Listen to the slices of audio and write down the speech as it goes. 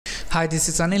Hi, this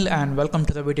is Anil and welcome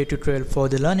to the video tutorial for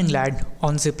the Learning Lad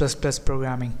on C++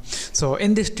 programming. So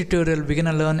in this tutorial we're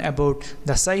gonna learn about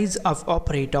the size of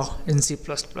operator in C++.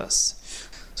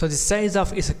 So the size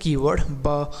of is a keyword,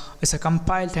 but it's a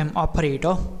compile time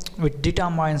operator which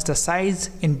determines the size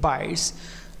in bytes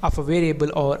of a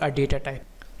variable or a data type.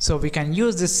 So we can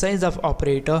use this size of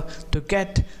operator to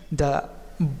get the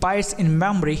bytes in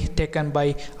memory taken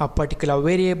by a particular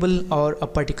variable or a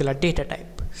particular data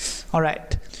type.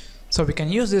 Alright. So we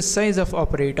can use this size of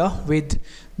operator with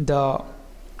the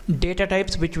data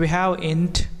types which we have: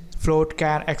 int, float,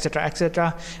 char,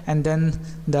 etc., and then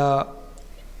the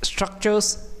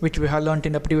structures which we have learned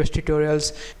in the previous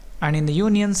tutorials, and in the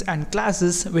unions and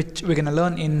classes which we're gonna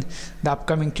learn in the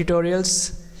upcoming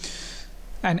tutorials,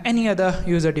 and any other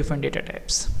user defined data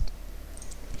types.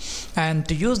 And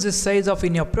to use this size of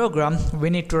in your program, we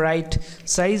need to write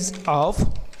size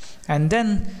of and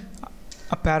then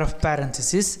a pair of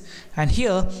parentheses. And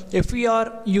here if we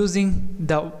are using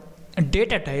the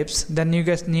data types, then you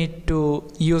guys need to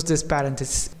use this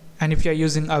parenthesis, and if you are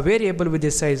using a variable with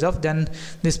this size of, then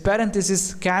this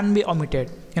parenthesis can be omitted.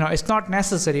 It's not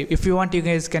necessary. If you want, you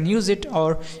guys can use it,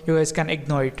 or you guys can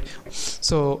ignore it.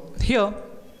 So here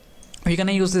we're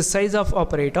gonna use the size of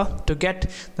operator to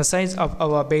get the size of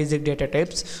our basic data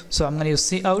types. So I'm gonna use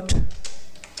cout,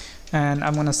 and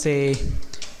I'm gonna say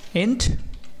int,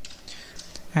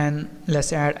 and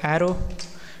let's add arrow,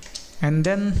 and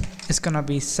then it's gonna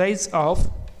be size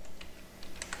of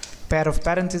pair of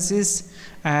parentheses,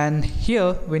 and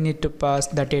here we need to pass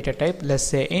the data type. Let's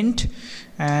say int,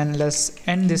 and let's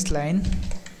end this line.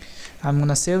 I'm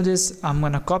gonna save this. I'm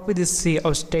gonna copy this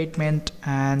cout statement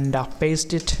and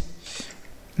paste it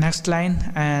next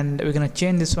line, and we're gonna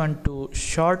change this one to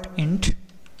short int,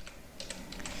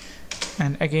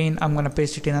 and again I'm gonna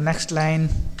paste it in the next line,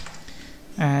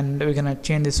 and we're gonna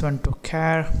change this one to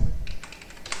char.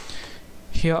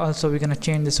 Here also we're gonna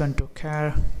change this one to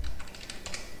char,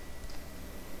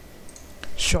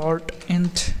 short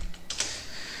int,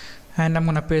 and I'm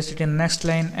gonna paste it in the next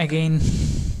line again,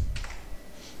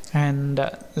 and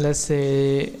let's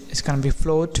say it's gonna be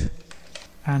float,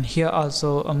 and here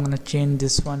also I'm gonna change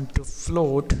this one to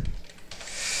float.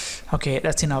 Okay,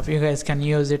 that's enough. You guys can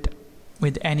use it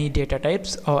with any data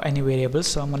types or any variables.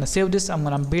 So I'm gonna save this, I'm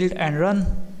gonna build and run.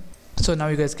 So now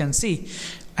you guys can see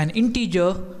an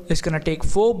integer is gonna take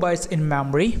 4 bytes in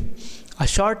memory, a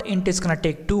short int is gonna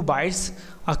take 2 bytes,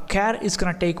 a char is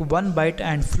gonna take 1 byte,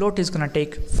 and float is gonna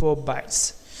take 4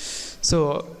 bytes.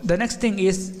 So the next thing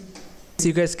is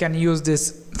you guys can use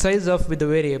this size of with the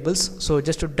variables. So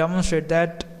just to demonstrate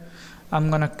that, I'm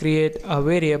gonna create a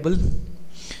variable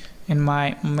in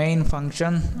my main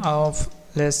function of,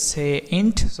 let's say,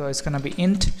 int. So it's gonna be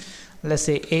int, let's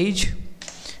say age,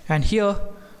 and here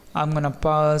I'm gonna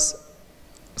pass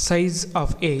size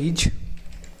of age.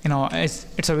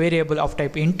 It's a variable of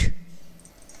type int,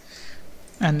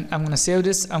 and I'm gonna save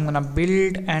this. I'm gonna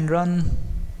build and run.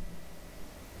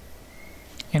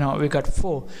 We got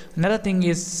 4. Another thing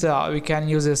is we can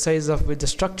use the size of with the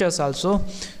structures also.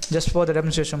 Just for the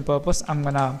demonstration purpose, I'm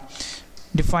gonna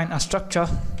define a structure,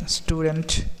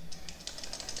 student,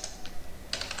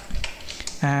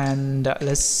 and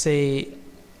let's say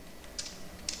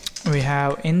we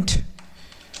have int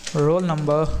roll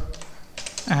number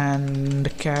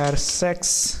and char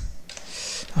sex.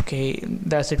 Okay,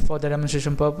 that's it for the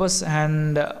demonstration purpose,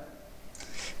 and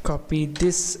copy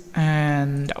this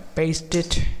and paste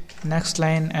it next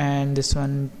line, and this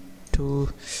one to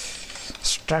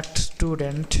struct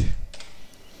student,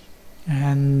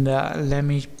 and let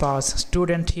me pass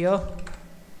student here.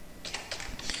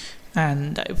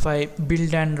 And if I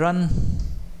build and run,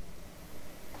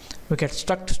 we get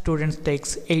struct student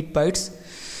takes 8 bytes.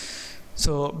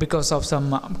 So because of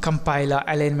some compiler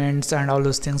alignments and all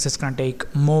those things, it's gonna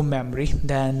take more memory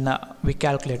than we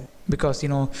calculate, because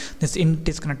this int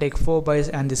is gonna take 4 bytes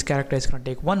and this character is gonna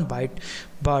take 1 byte,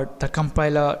 but the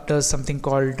compiler does something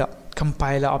called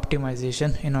compiler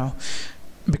optimization.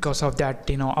 Because of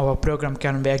that, our program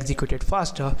can be executed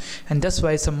faster, and that's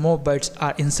why some more bytes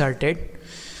are inserted.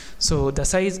 So the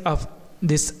size of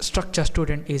this structure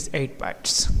student is 8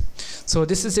 bytes. So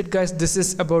this is it, guys. This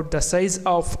is about the size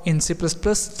of in C++.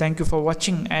 Thank you for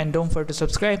watching, and don't forget to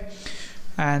subscribe,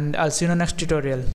 and I'll see you in the next tutorial.